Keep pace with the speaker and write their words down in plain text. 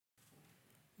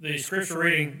The scripture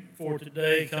reading for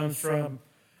today comes from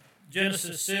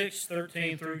Genesis 6,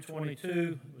 13 through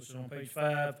 22, which is on page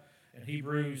 5, and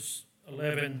Hebrews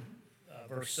 11,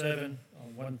 verse 7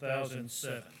 on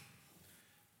 1007.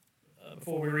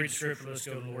 Before we read the scripture, let's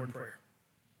go to the Lord in prayer.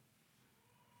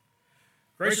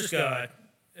 Gracious God,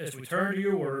 as we turn to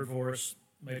your word for us,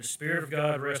 may the Spirit of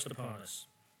God rest upon us.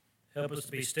 Help us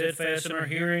to be steadfast in our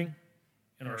hearing,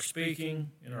 in our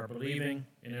speaking, in our believing,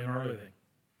 and in our living.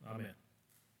 Amen.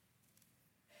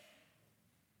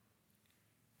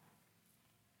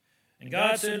 And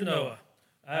God said to Noah,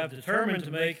 I have determined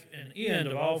to make an end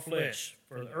of all flesh,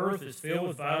 for the earth is filled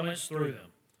with violence through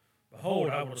them. Behold,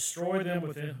 I will destroy them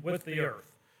with the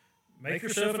earth. Make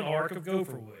yourself an ark of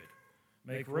gopher wood.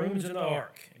 Make rooms in the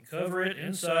ark, and cover it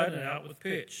inside and out with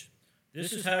pitch.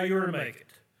 This is how you are to make it.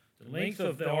 The length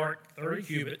of the ark, 30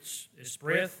 cubits, its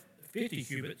breadth, 50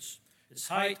 cubits, its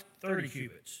height, 30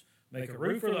 cubits. Make a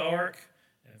roof for the ark,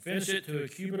 and finish it to a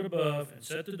cubit above, and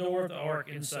set the door of the ark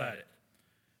inside it.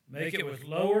 Make it with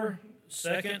lower,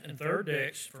 second, and third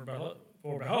decks, for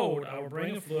behold, I will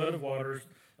bring a flood of waters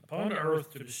upon the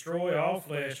earth to destroy all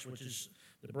flesh, which is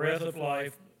the breath of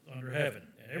life under heaven,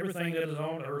 and everything that is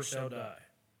on the earth shall die.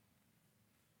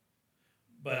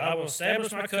 But I will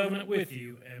establish my covenant with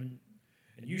you, and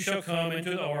you shall come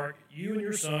into the ark, you and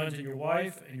your sons, and your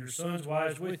wife, and your sons'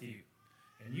 wives with you.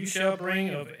 And you shall bring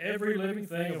of every living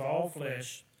thing of all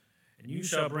flesh, and you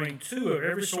shall bring 2 of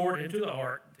every sort into the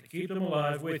ark, keep them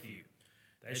alive with you.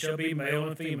 They shall be male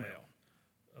and female,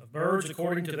 of birds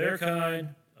according to their kind,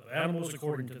 of animals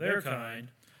according to their kind,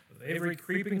 of every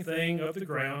creeping thing of the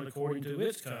ground according to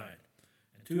its kind.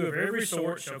 And 2 of every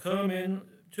sort shall come in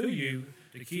to you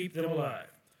to keep them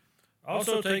alive.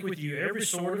 Also take with you every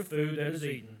sort of food that is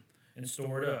eaten, and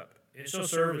store it up. It shall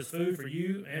serve as food for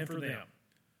you and for them.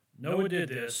 Noah did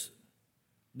this.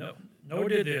 Noah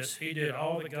did this. He did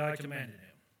all that God commanded him.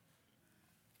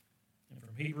 And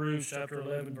from Hebrews chapter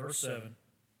 11, verse 7.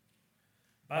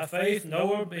 By faith,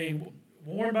 Noah, being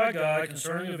warned by God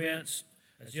concerning events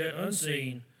as yet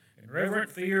unseen, in reverent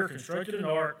fear constructed an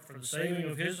ark for the saving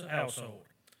of his household.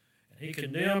 And he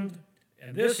condemned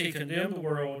the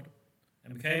world,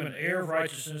 and became an heir of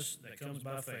righteousness that comes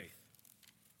by faith.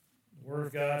 The word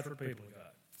of God for the people of God.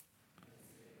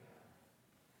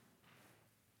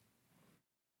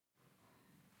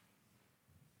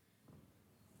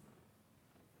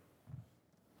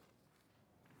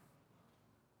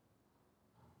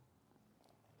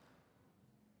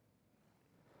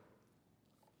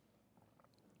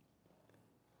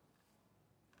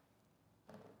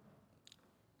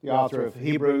 The author of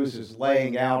Hebrews is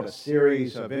laying out a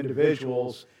series of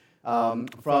individuals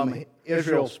from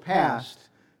Israel's past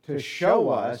to show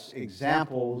us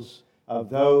examples of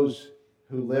those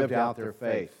who lived out their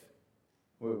faith.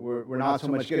 We're not so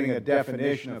much getting a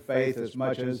definition of faith as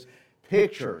much as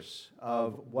pictures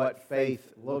of what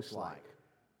faith looks like.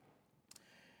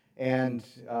 And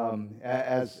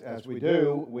as we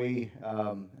do, we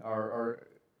are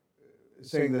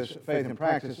seeing this faith in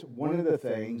practice. One of the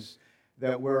things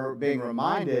that we're being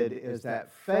reminded is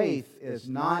that faith is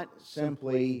not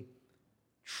simply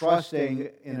trusting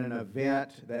in an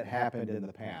event that happened in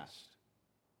the past.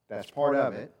 That's part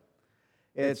of it.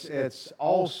 It's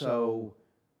also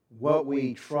what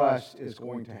we trust is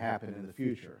going to happen in the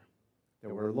future,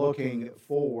 that we're looking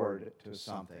forward to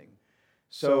something.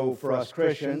 So for us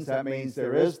Christians, that means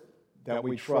that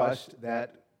we trust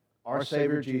that our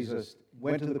Savior Jesus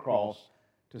went to the cross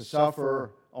to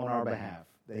suffer on our behalf.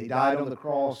 That He died on the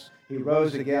cross, He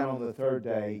rose again on the third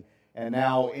day, and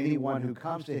now anyone who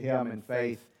comes to Him in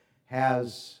faith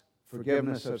has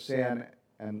forgiveness of sin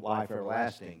and life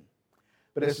everlasting.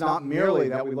 But it's not merely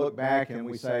that we look back and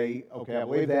we say, okay, I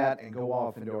believe that, and go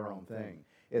off and do our own thing.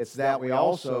 It's that we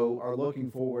also are looking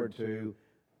forward to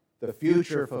the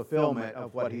future fulfillment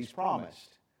of what He's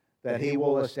promised, that He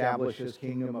will establish His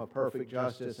kingdom of perfect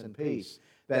justice and peace,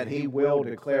 that He will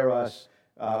declare us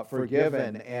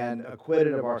forgiven and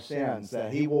acquitted of our sins,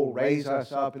 that He will raise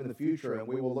us up in the future and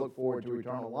we will look forward to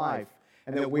eternal life,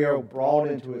 and that we are brought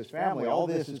into His family. All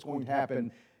this is going to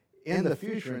happen in the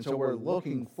future, and so we're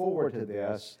looking forward to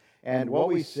this. And what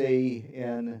we see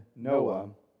in Noah,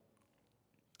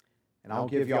 and I'll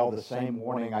give you all the same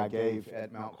warning I gave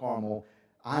at Mount Carmel,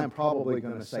 I'm probably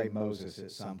going to say Moses at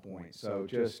some point. So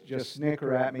just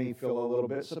snicker at me, feel a little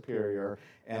bit superior,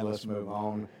 and let's move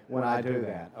on when I do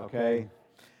that, okay?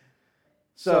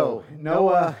 So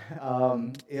Noah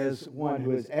is one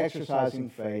who is exercising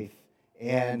faith,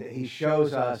 and he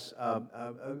shows us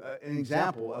an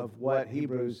example of what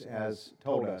Hebrews has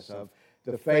told us, of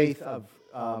the faith of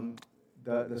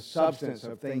the substance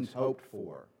of things hoped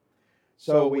for.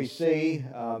 So we see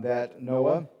that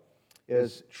Noah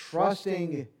is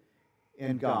trusting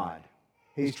in God.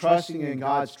 He's trusting in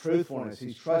God's truthfulness.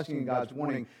 He's trusting in God's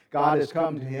warning. God has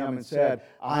come to him and said,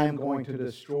 I am going to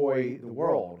destroy the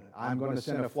world. I'm going to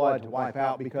send a flood to wipe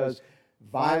out, because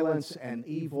violence and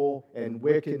evil and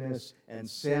wickedness and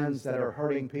sins that are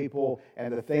hurting people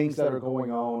and the things that are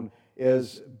going on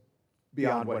is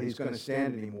beyond what he's going to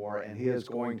stand anymore, and he is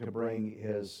going to bring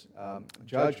his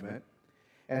judgment.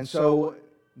 And so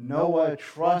Noah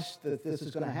trusts that this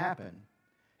is going to happen.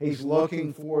 He's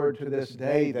looking forward to this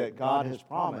day that God has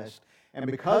promised. And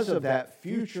because of that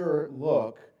future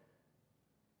look,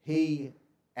 he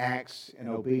acts in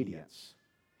obedience.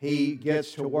 He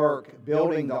gets to work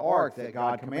building the ark that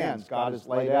God commands. God has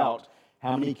laid out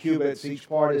how many cubits each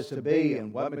part is to be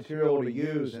and what material to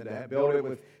use, and to build it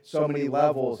with so many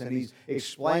levels. And he's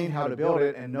explained how to build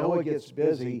it, and Noah gets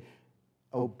busy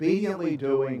obediently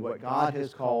doing what God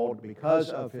has called because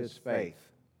of his faith.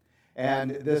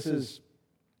 And this is,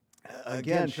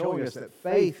 again, showing us that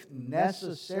faith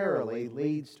necessarily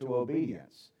leads to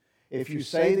obedience. If you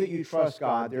say that you trust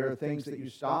God, there are things that you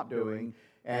stop doing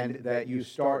and that you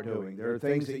start doing. There are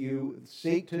things that you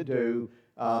seek to do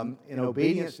in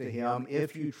obedience to him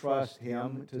if you trust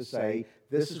him to say,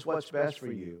 this is what's best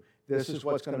for you. This is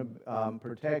what's going to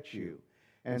protect you.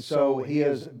 And so he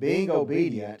is being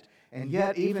obedient, and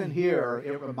yet even here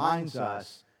it reminds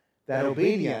us that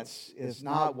obedience is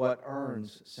not what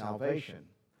earns salvation.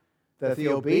 That the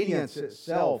obedience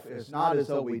itself is not as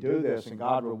though we do this and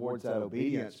God rewards that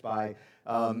obedience by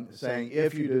saying,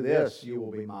 if you do this, you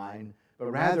will be mine.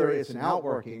 But rather, it's an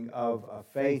outworking of a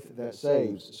faith that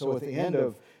saves. So at the end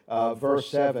of verse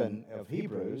 7 of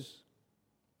Hebrews,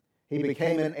 he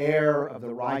became an heir of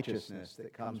the righteousness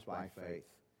that comes by faith.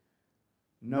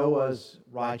 Noah's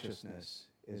righteousness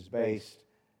is based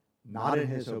not in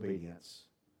his obedience,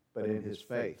 but in his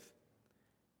faith.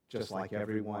 Just like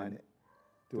everyone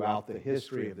throughout the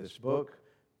history of this book,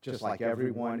 just like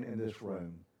everyone in this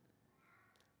room.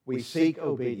 We seek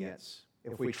obedience.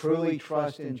 If we truly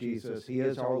trust in Jesus, he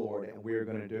is our Lord, and we are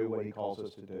going to do what he calls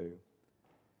us to do.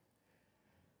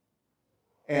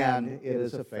 And it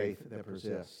is a faith that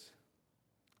persists.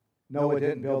 Noah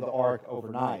didn't build the ark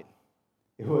overnight.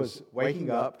 It was waking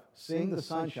up, seeing the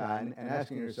sunshine, and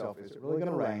asking yourself, is it really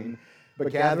going to rain?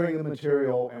 But gathering the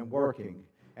material and working,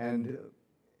 and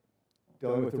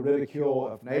dealing with the ridicule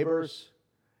of neighbors,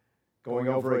 going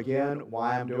over again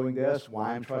why I'm doing this,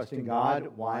 why I'm trusting God,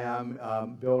 why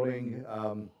I'm building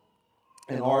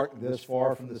an ark this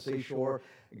far from the seashore,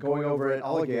 going over it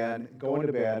all again, going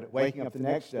to bed, waking up the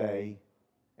next day,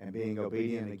 and being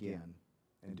obedient again,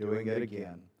 and doing it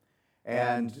again.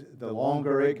 And the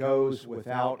longer it goes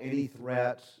without any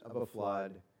threat of a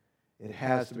flood, it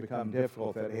has to become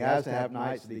difficult. That he has to have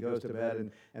nights that he goes to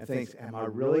bed and thinks, am I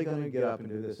really going to get up and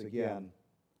do this again?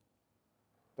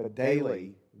 But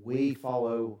daily, we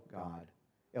follow God.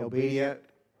 Obedient,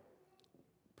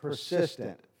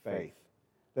 persistent faith.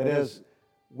 That is,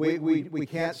 we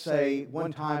can't say,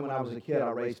 one time when I was a kid, I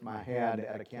raised my hand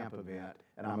at a camp event,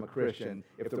 and I'm a Christian,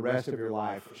 if the rest of your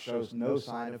life shows no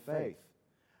sign of faith.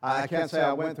 I can't say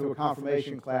I went through a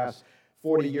confirmation class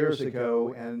 40 years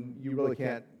ago, and you really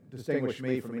can't distinguish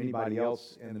me from anybody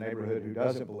else in the neighborhood who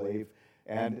doesn't believe,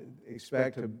 and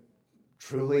expect to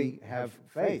truly have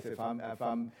faith.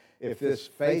 If this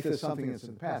faith is something that's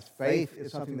in the past, faith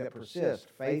is something that persists.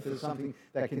 Faith is something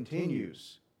that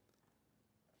continues.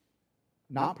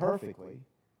 Not perfectly.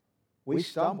 We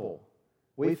stumble.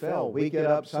 We fail. We get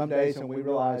up some days and we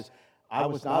realize, I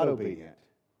was not obedient.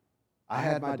 I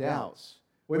had my doubts.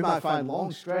 We might find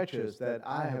long stretches that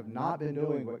I have not been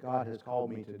doing what God has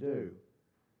called me to do.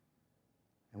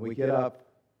 And we get up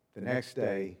the next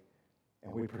day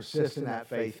and we persist in that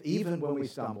faith, even when we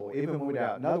stumble, even when we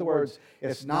doubt. In other words,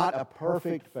 it's not a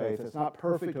perfect faith. It's not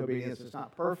perfect obedience. It's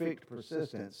not perfect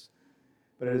persistence.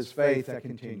 But it is faith that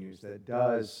continues, that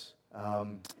does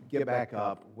get back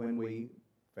up when we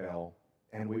fail.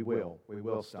 And we will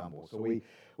stumble. So we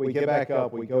get back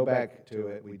up, we go back to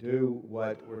it, we do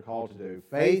what we're called to do.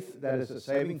 Faith that is a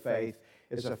saving faith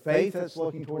is a faith that's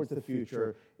looking towards the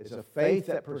future. It's a faith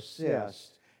that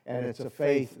persists, and it's a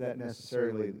faith that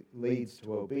necessarily leads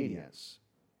to obedience.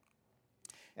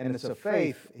 And it's a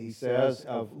faith, he says,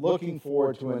 of looking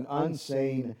forward to an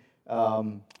unseen,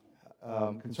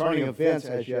 concerning events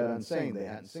as yet unseen. They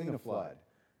hadn't seen a flood,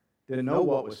 didn't know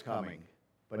what was coming,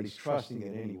 but he's trusting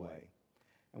it anyway.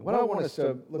 And what I want us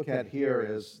to look at here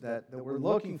is that we're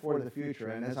looking forward to the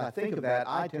future. And as I think of that,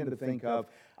 I tend to think of,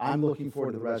 I'm looking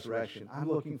forward to the resurrection. I'm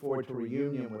looking forward to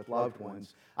reunion with loved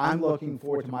ones. I'm looking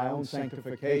forward to my own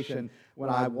sanctification when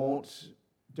I won't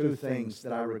do things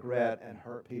that I regret and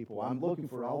hurt people. I'm looking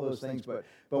for all those things, but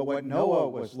what Noah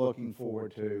was looking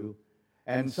forward to,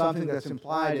 and something that's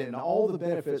implied in all the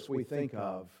benefits we think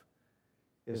of,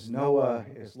 is Noah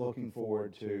is looking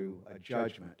forward to a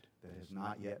judgment that has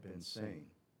not yet been seen.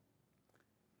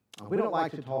 We don't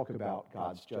like to talk about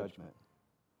God's judgment.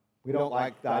 We don't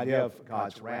like the idea of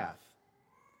God's wrath.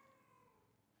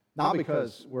 Not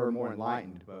because we're more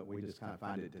enlightened, but we just kind of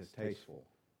find it distasteful,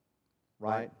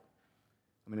 right?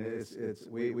 I mean,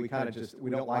 we kind of just,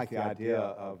 we don't like the idea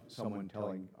of someone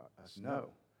telling us no.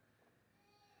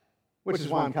 Which is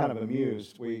why I'm kind of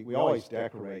amused. We always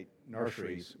decorate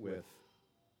nurseries with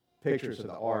pictures of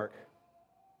the ark.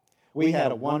 We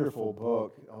had a wonderful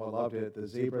book. Oh, I loved it. The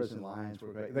zebras and lions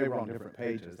they were on different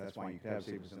pages. That's why you could have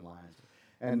zebras and lions.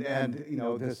 And you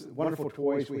know, this wonderful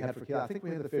toys we had for kids. I think we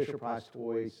had the Fisher-Price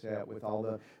toy set with all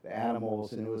the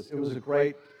animals, and it was a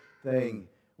great thing.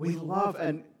 We love,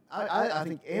 and I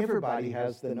think everybody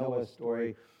has the Noah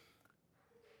story.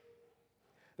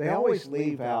 They always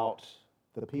leave out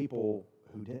the people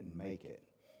who didn't make it.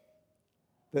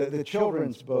 The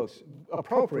children's books,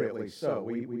 appropriately so.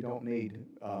 We don't need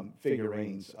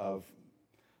figurines of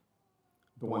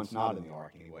the ones not in the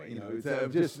ark anyway. You know, so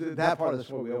just that part of the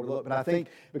story we overlook. But I think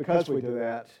because we do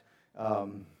that,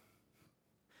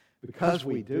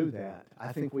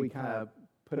 I think we kind of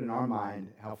put in our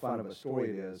mind how fun of a story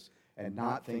it is, and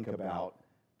not think about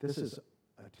this is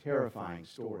a terrifying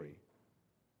story.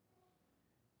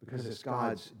 Because it's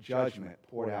God's judgment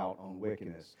poured out on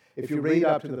wickedness. If you read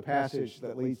up to the passage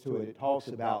that leads to it, it talks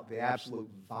about the absolute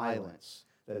violence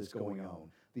that is going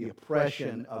on, the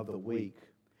oppression of the weak.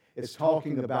 It's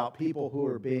talking about people who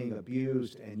are being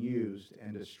abused and used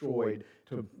and destroyed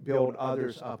to build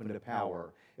others up into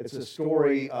power. It's a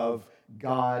story of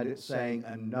God saying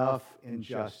enough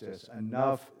injustice,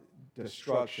 enough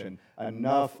destruction,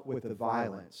 enough with the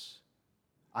violence.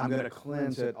 I'm going to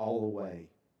cleanse it all away.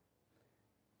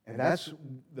 And that's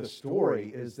the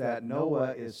story, is that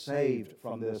Noah is saved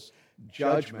from this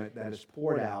judgment that is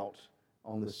poured out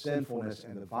on the sinfulness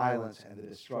and the violence and the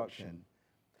destruction.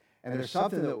 And there's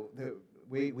something that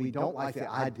we don't like the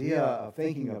idea of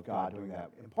thinking of God doing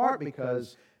that, in part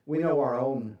because we know our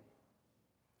own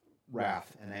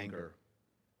wrath and anger.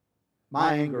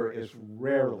 My anger is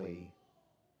rarely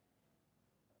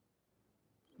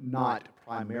not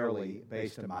primarily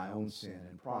based on my own sin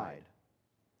and pride.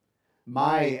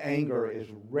 My anger is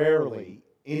rarely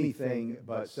anything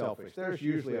but selfish. There's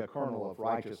usually a kernel of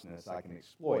righteousness I can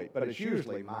exploit, but it's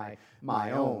usually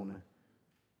my own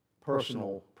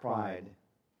personal pride.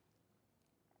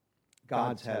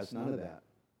 God's has none of that.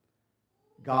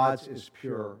 God's is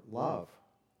pure love.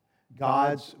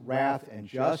 God's wrath and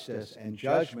justice and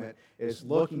judgment is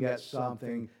looking at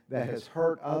something that has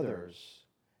hurt others,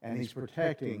 and He's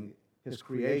protecting His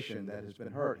creation that has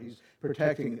been hurt. He's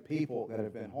protecting the people that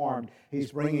have been harmed.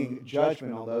 He's bringing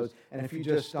judgment on those. And if you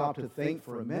just stop to think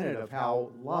for a minute of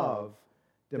how love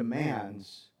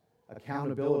demands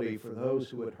accountability for those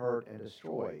who would hurt and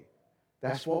destroy.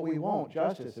 That's what we want,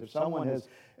 justice. If someone has,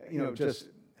 just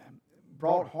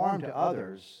brought harm to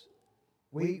others,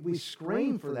 we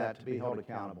scream for that to be held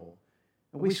accountable.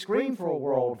 And we scream for a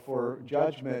world for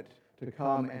judgment to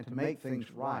come and to make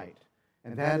things right.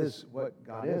 And that is what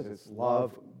God is. It's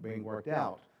love being worked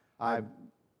out.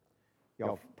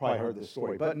 Y'all probably heard this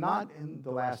story, but not in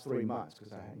the last 3 months,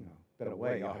 because been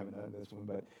away. Y'all haven't done this one.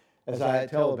 But as I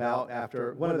tell about,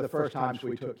 after one of the first times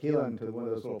we took Keelan to one of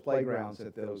those little playgrounds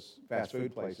at those fast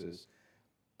food places,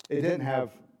 it didn't have,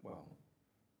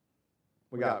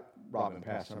 we got Robin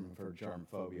past something for germ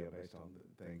phobia based on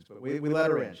the things, but we let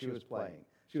her in. She was playing.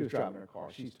 She was driving her car.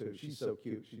 She's so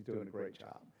cute. She's doing a great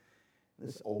job.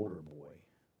 This older boy,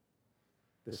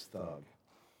 this thug,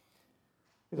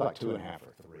 he's like 2.5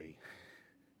 or 3.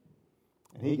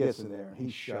 And he gets in there and he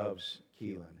shoves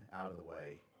Keelan out of the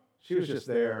way. She was just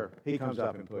there. He comes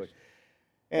up and pushes.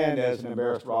 And as an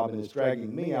embarrassed Robin is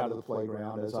dragging me out of the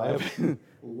playground as I have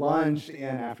lunged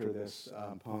in after this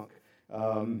punk,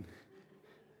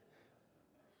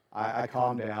 I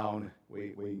calm down.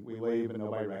 We leave and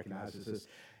nobody recognizes us.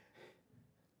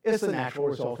 It's the natural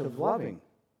result of loving.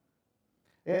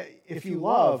 If you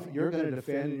love, you're going to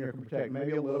defend and you're going to protect.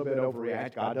 Maybe a little bit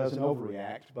overreact. God doesn't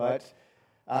overreact. But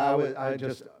I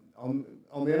just, on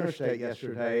the interstate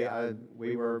yesterday,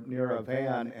 we were near a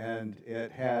van and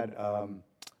it had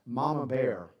Mama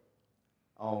Bear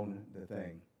on the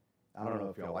thing. I don't know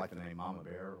if y'all like the name Mama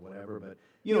Bear or whatever, but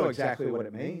you know exactly what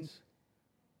it means.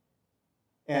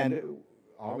 And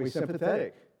are we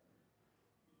sympathetic?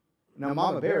 Now,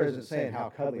 Mama Bear isn't saying how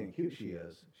cuddly and cute she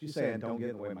is. She's saying, don't get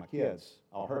in the way of my kids.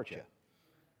 I'll hurt you.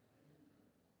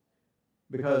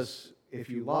 Because if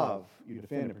you love, you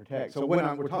defend and protect. So when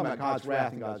we're talking about God's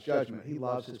wrath and God's judgment, He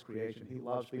loves His creation. He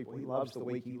loves people. He loves the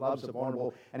weak. He loves the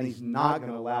vulnerable. And He's not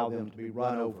going to allow them to be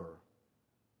run over.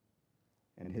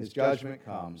 And His judgment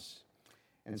comes.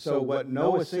 And so what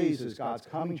Noah sees is God's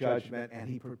coming judgment, and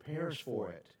he prepares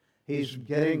for it. He's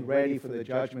getting ready for the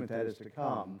judgment that is to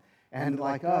come. And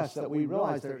like us, that we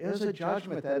realize there is a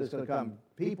judgment that is going to come.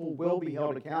 People will be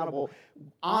held accountable.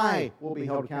 I will be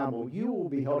held accountable. You will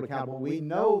be held accountable. We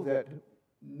know that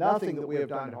nothing that we have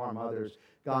done to harm others,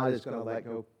 God is going to let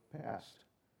go past.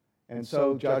 And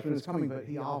so judgment is coming, but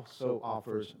He also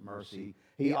offers mercy.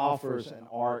 He offers an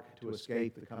ark to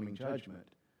escape the coming judgment.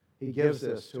 He gives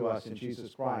this to us in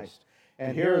Jesus Christ.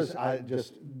 And here's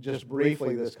just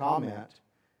briefly this comment.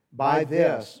 By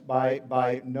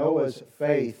Noah's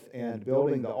faith and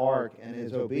building the ark and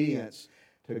his obedience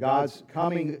to God's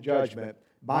coming judgment,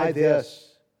 by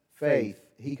this faith,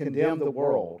 he condemned the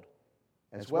world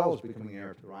as well as becoming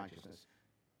heir to the righteousness.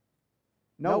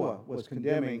 Noah was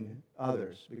condemning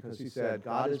others because he said,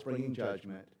 God is bringing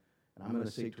judgment, and I'm going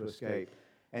to seek to escape.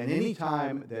 And any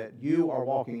time that you are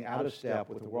walking out of step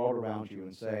with the world around you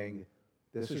and saying,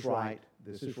 this is right,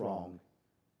 this is wrong,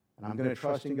 and I'm going to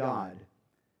trust in God,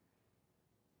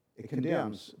 it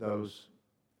condemns those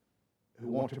who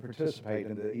want to participate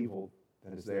in the evil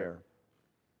that is there.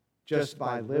 Just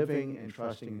by living and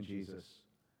trusting in Jesus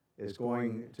is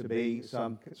going to be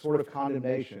some sort of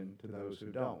condemnation to those who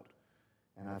don't.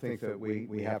 And I think that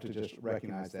we have to just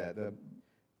recognize that.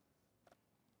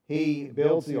 He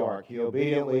builds the ark. He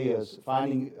obediently is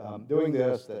doing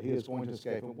this, that he is going to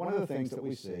escape. But one of the things that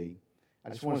we see, I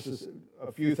just want to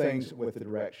a few things with the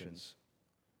directions.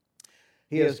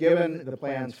 He has given the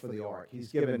plans for the ark.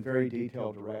 He's given very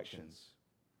detailed directions.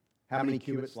 How many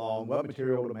cubits long, what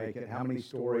material to make it, how many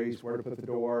stories, where to put the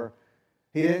door.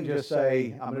 He didn't just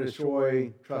say, I'm going to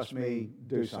destroy, trust me,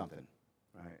 do something.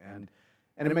 Right?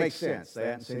 And it makes sense. They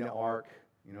hadn't seen an ark.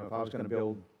 You know, if I was going to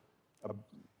build a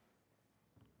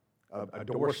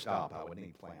doorstop, I would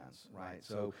need plans, right?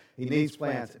 So he needs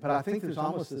plans. But I think there's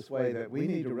almost this way that we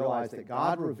need to realize that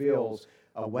God reveals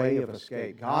a way of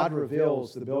escape. God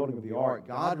reveals the building of the ark.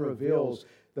 God reveals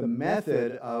the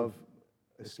method of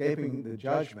escaping the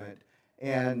judgment.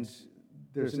 And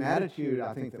there's an attitude,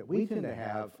 I think, that we tend to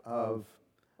have of,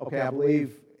 okay, I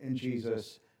believe in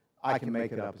Jesus. I can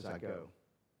make it up as I go.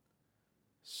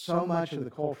 So much of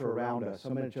the culture around us, so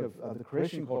much of the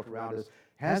Christian culture around us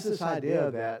has this idea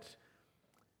that,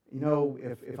 you know,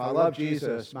 if I love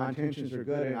Jesus, my intentions are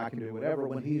good and I can do whatever.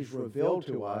 When He's revealed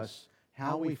to us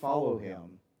how we follow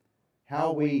Him,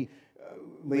 how we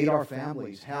lead our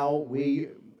families, how we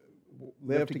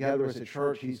live together as a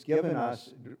church, He's given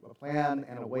us a plan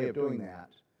and a way of doing that.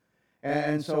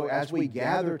 And so as we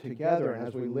gather together and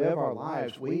as we live our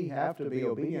lives, we have to be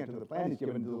obedient to the plan He's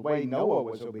given, to the way Noah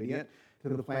was obedient to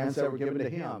the plans that were given to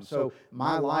him. So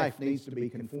my life needs to be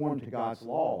conformed to God's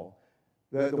law.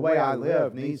 The way I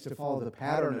live needs to follow the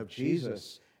pattern of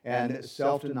Jesus and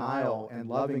self-denial and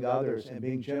loving others and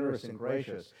being generous and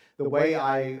gracious. The way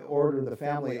I order the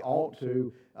family ought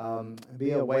to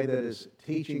be a way that is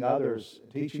teaching others,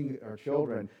 teaching our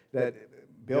children, that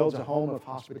builds a home of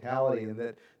hospitality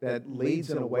and that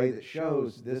leads in a way that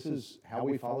shows this is how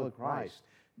we follow Christ,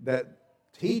 that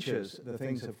teaches the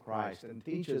things of Christ and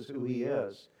teaches who He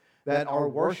is. That our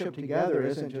worship together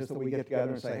isn't just that we get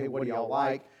together and say, hey, what do y'all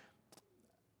like?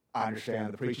 I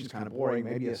understand the preaching's kind of boring.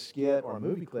 Maybe a skit or a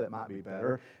movie clip might be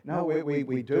better. No,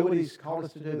 we do what He's called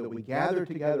us to do, that we gather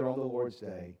together on the Lord's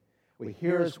Day. We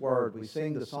hear His Word. We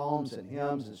sing the psalms and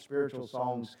hymns and spiritual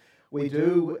songs. We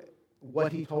do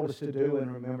what He told us to do in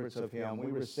remembrance of Him.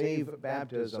 We receive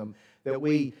baptism, that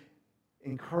we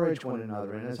encourage one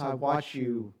another. And as I watch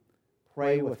you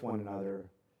pray with one another,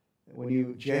 when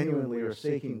you genuinely are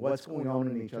seeking what's going on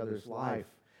in each other's life,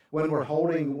 when we're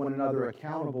holding one another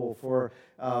accountable for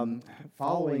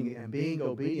following and being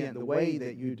obedient, the way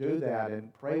that you do that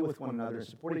and pray with one another and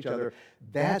support each other,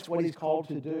 that's what He's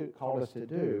called us to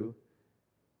do.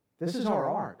 This is our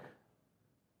ark.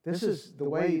 This is the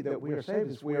way that we are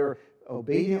saved, is we are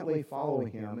obediently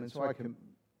following Him. And so I can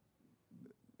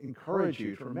encourage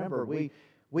you to remember, we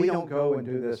don't go and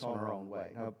do this on our own way.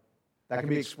 Now, that can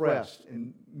be expressed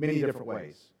in many different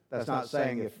ways. That's not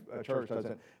saying if a church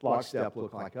doesn't lockstep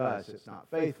look like us, it's not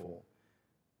faithful.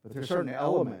 But there are certain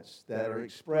elements that are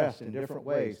expressed in different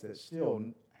ways that still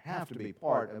have to be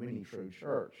part of any true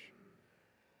church.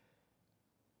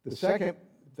 The second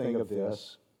thing of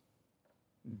this,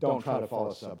 don't try to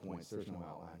follow subpoints, there's no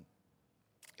outline,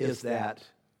 is that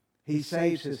He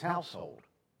saves His household.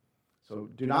 So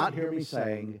do not hear me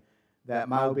saying that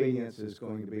my obedience is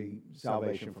going to be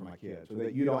salvation for my kids, or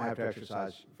that you don't have to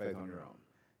exercise faith on your own.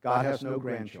 God has no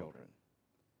grandchildren.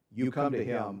 You come to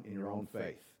him in your own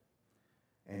faith.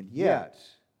 And yet,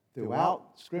 throughout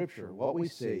Scripture, what we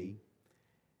see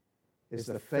is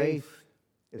a faith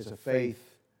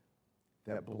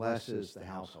that blesses the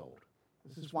household.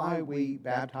 This is why we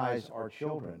baptize our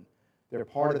children. They're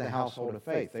part of the household of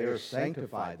faith. They are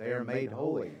sanctified. They are made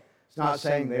holy. It's not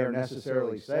saying they are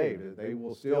necessarily saved. They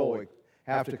will still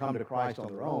have to come to Christ on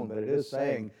their own, but it is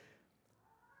saying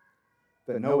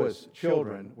that Noah's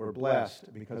children were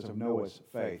blessed because of Noah's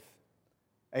faith.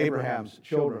 Abraham's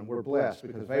children were blessed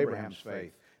because of Abraham's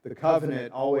faith. The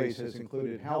covenant always has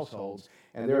included households,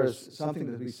 and there is something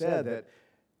to be said that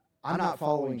I'm not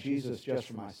following Jesus just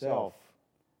for myself.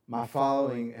 My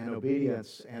following and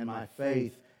obedience and my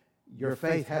faith, your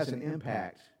faith has an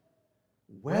impact,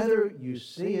 whether you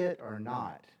see it or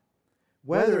not.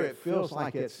 Whether it feels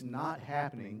like it's not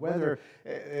happening, whether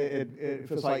it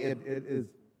feels like it is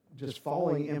just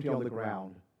falling empty on the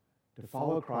ground, to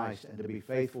follow Christ and to be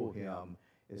faithful to him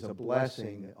is a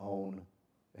blessing on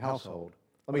the household.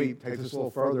 Let me take this a little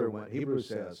further in what Hebrews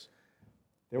says.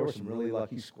 There were some really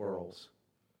lucky squirrels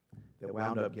that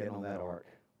wound up getting on that ark.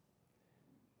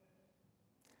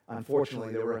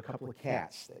 Unfortunately, there were a couple of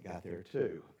cats that got there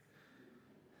too.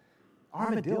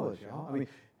 Armadillos, y'all. I mean,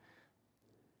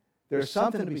 there's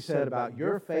something to be said about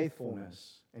your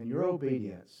faithfulness and your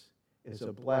obedience is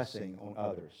a blessing on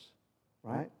others,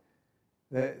 right?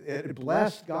 That it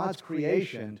blessed God's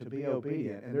creation to be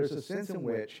obedient. And there's a sense in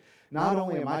which not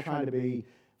only am I trying to be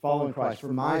following Christ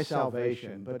for my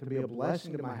salvation, but to be a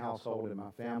blessing to my household and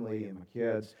my family and my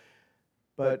kids.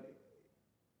 But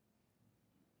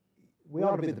we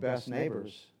ought to be the best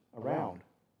neighbors around.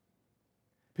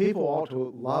 People ought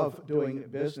to love doing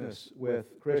business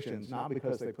with Christians, not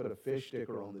because they put a fish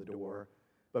sticker on the door,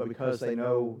 but because they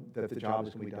know that the job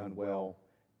is going to be done well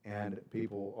and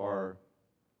people are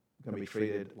going to be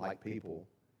treated like people.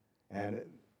 And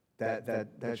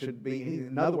that should be,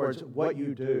 in other words, what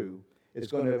you do is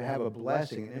going to have a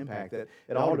blessing and impact. That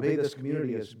it ought to be this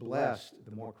community is blessed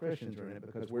the more Christians are in it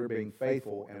because we're being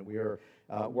faithful and we are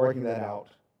working that out.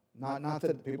 Not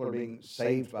that people are being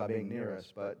saved by being near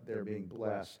us, but they're being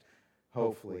blessed,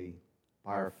 hopefully,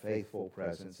 by our faithful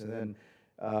presence. And then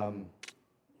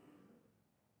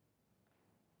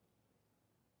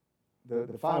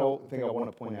the final thing I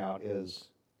want to point out is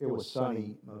it was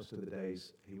sunny most of the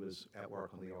days he was at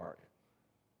work on the ark.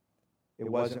 It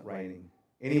wasn't raining.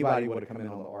 Anybody would have come in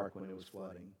on the ark when it was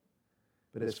flooding.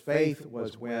 But his faith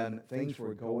was when things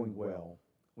were going well.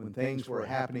 When things were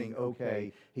happening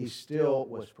okay, he still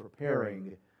was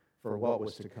preparing for what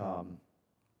was to come.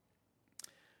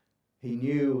 He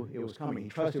knew it was coming. He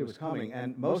trusted it was coming.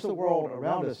 And most of the world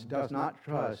around us does not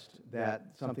trust that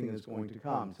something is going to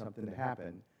come, something to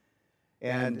happen.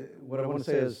 And what I want to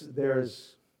say is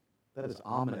that is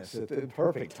ominous at the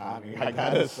perfect timing, I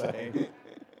gotta say.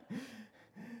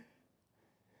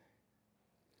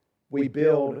 We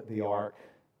build the ark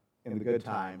in the good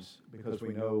times because we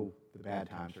know the bad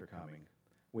times are coming.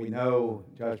 We know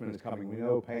judgment is coming. We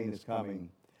know pain is coming.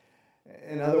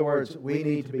 In other words, we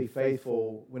need to be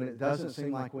faithful when it doesn't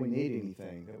seem like we need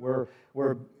anything. That we're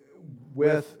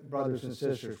with brothers and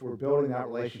sisters. We're building that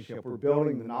relationship. We're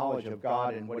building the knowledge of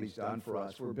God and what he's done for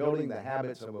us. We're building the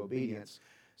habits of obedience.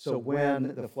 So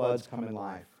when the floods come in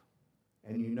life,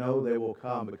 and you know they will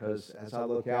come because as I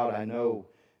look out, I know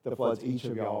the floods, each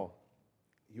of y'all,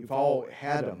 you've all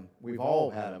had them. We've all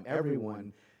had them.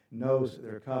 Everyone knows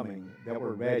they're coming, that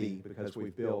we're ready because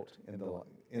we've built in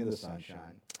the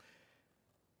sunshine.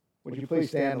 Would you please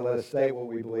stand and let us state what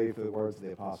we believe through the words of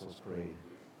the Apostles' Creed?